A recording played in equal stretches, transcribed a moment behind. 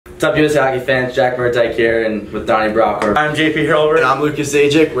What's up, USA hockey fans? Jack Murtagh here, and with Donny, Bracco. I'm Hurlbert. And I'm Lukas,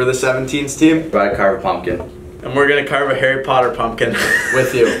 Zajic. We're the 17s team. We're about to carve a pumpkin. And we're gonna carve a Harry Potter pumpkin.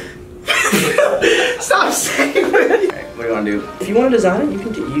 With you. Stop saying it. Right, what do you want to do? If you want to design it, you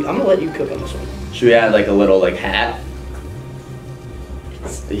can do. I'm gonna let you cook on this one. Should we add like a little like hat?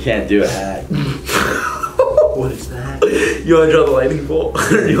 You can't do a hat. What is that? You wanna draw the lightning bolt?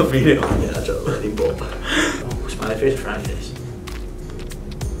 Or you want me to? Yeah, I'll draw the lightning bolt. Oh, smiley face or frowny face?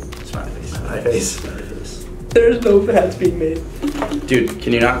 Smiley face. Smiley face. Smiley face. There's no hats being made. Dude,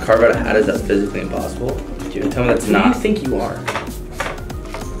 can you not carve out a hat? Is that physically impossible? Dude, tell me that's Who not. do you think you are?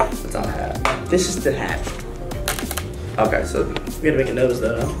 That's not a hat. This is the hat. Okay, so We gotta make a nose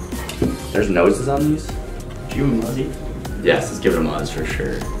though. Huh? there's noses on these? Do you and Muzzy? Yes, let's give it a Muzz for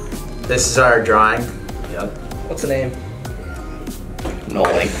sure. This is our drawing. Yep. What's the name?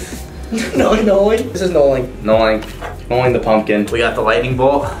 Noling. Noling. This is Noling. Noling the pumpkin. We got the lightning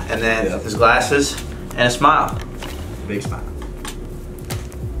bolt, and then Yep. his glasses, and a smile. Big smile.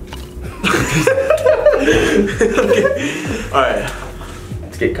 Okay. Alright.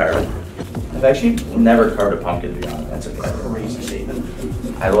 Let's get carving. I've actually never carved a pumpkin, to be honest. That's a crazy statement.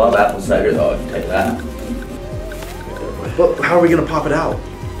 I love apple cider though, I can tell you that. Well, how are we gonna pop it out?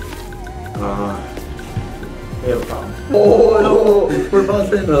 We have a problem. Oh, we're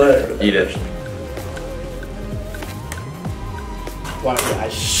buzzing. Eat it. Wow,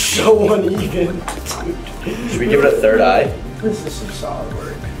 guys, so uneven. Should we give it a third eye? This is some solid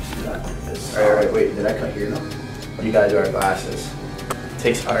work. Alright, wait, did I cut here now? You gotta do our glasses.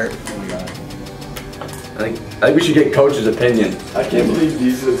 Takes heart. Oh my god. I think we should get Coach's opinion. I can't believe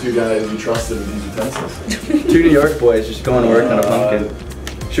these are the two guys you trusted with these utensils. 2 New York boys just going to work on a pumpkin.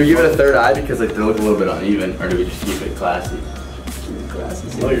 Should we give it a third eye because like they look a little bit uneven, or do we just keep it classy?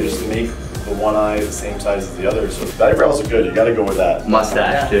 No, you just make the one eye the same size as the other. So the eyebrows are good. You gotta go with that.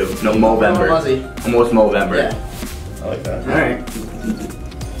 Mustache too. No Movember. Muzzy. Almost Movember. Yeah. I like that. Alright.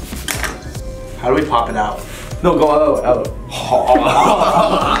 How do we pop it out? No, go out.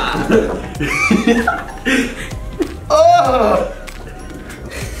 Oh!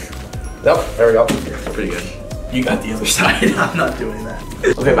 Yep, there we go. Pretty good. You got the other side. I'm not doing that.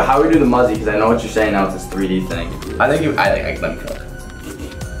 Okay, but how do we do the Muzzy? Because I know what you're saying now. It's this 3D thing. I think I can let him cook.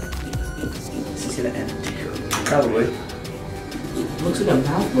 This is gonna end. Probably. Looks like a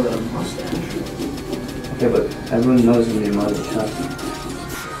mouth with a mustache. Okay, but everyone knows when your Muzzy cuts.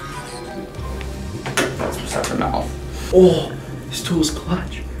 That's just our mouth. Oh, this tool's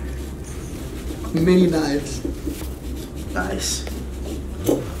clutch. Mini knives. Nice. I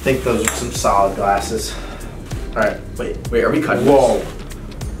think those are some solid glasses. Alright, wait, are we cutting? Whoa. This?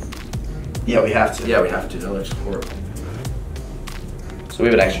 Yeah, we have to. Yeah, we have to. That looks horrible. So we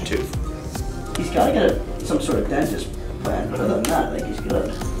have an extra tooth. He's gotta get some sort of dentist plan, but other than that, I think he's good.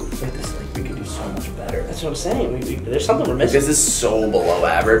 Wait, this like we could do so much better. That's what I'm saying. There's something we're missing. This is so below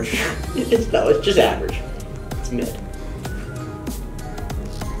average. It's just average. It's mid.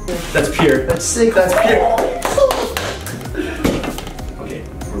 That's pure. That's sick. That's pure. Okay,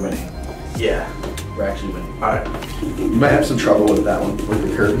 we're winning. Yeah, We're actually winning. alright. You might have some trouble with that one, with the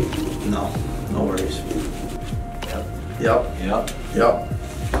curvy. No worries. Yep. Yep.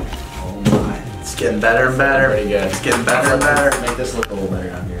 Oh my. It's getting better and better. Pretty good. It's getting better and better. Make this look a little better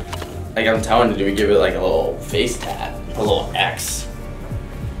down here. Like I'm telling you, do we give it like a little face tat? A little X?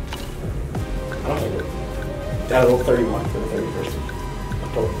 I don't think it. Got a little 31 for the 31st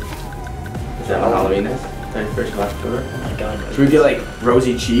October. Is that what Halloween is? 31st of October? Oh my god. Should we get like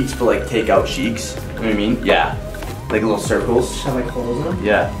rosy cheeks but like take out cheeks? You know what I mean? Yeah. Like little circles? Just have like holes in them?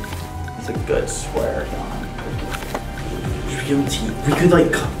 Yeah. It's a good swear. Should we give him teeth? We could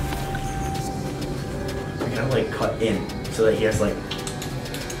like cut. We gotta like cut in so that he has like.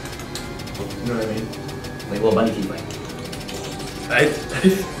 You know what I mean? Like little bunny teeth like.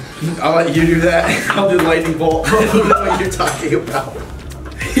 I'll let you do that. I'll do lightning bolt. I don't know what you're talking about.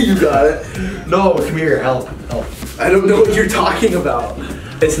 You got it. No, come here. Help. I don't know what you're talking about.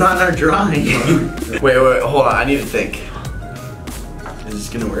 It's not in our drawing. wait, hold on. I need to think. Is this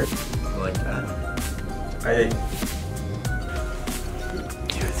gonna work? I like that.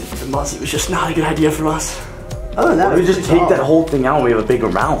 Dude, the Muzzy was just not a good idea for us. Other than that, We just take that whole thing out and we have a bigger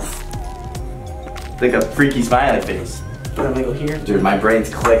mouth. Like a freaky smiley face. Then I'm gonna go here. Dude, my brain's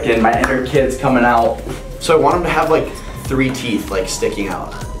clicking, my inner kid's coming out. So I want him to have like 3 teeth like sticking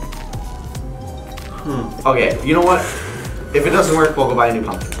out. Okay, you know what? If it doesn't work, we'll go buy a new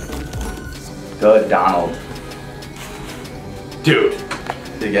pumpkin. Good, Donald. Dude,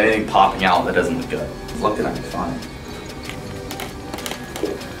 did you get anything popping out that doesn't look good? It's looking like it's fine.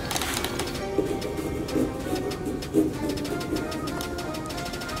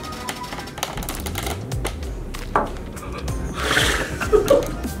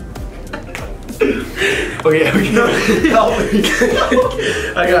 Okay, help me.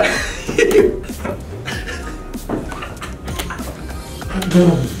 I got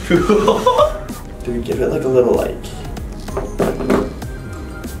Do we give it like a little like,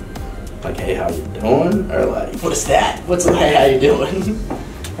 hey, how you doing? Or like, What is that? What's the hey, how you doing?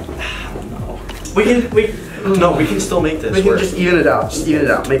 I don't know. we can still make this We can work. just even it out. Just even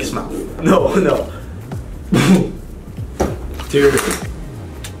it out. Make a smile. No. Dude.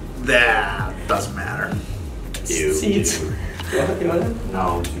 That doesn't matter. Seeds.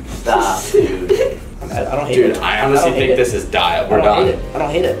 No, stop, dude. I don't hate Dude, it. I honestly don't hate think it. this is dial. I We're don't hate done. it. I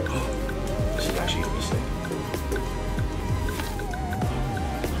don't hate it. This is actually gonna be sick.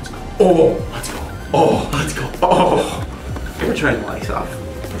 Oh, let's go. Oh, let's go. Oh. We're trying the lights off.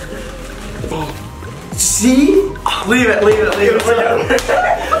 See? Leave it.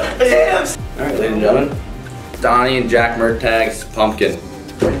 Yes. All right, ladies and gentlemen, Donnie and Jack Murtagh's pumpkin.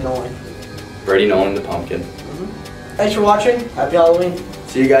 Pretty annoying. Brady Nolan the pumpkin. Thanks for watching. Happy Halloween.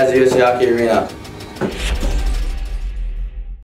 See you guys at the Yoshiaki Arena.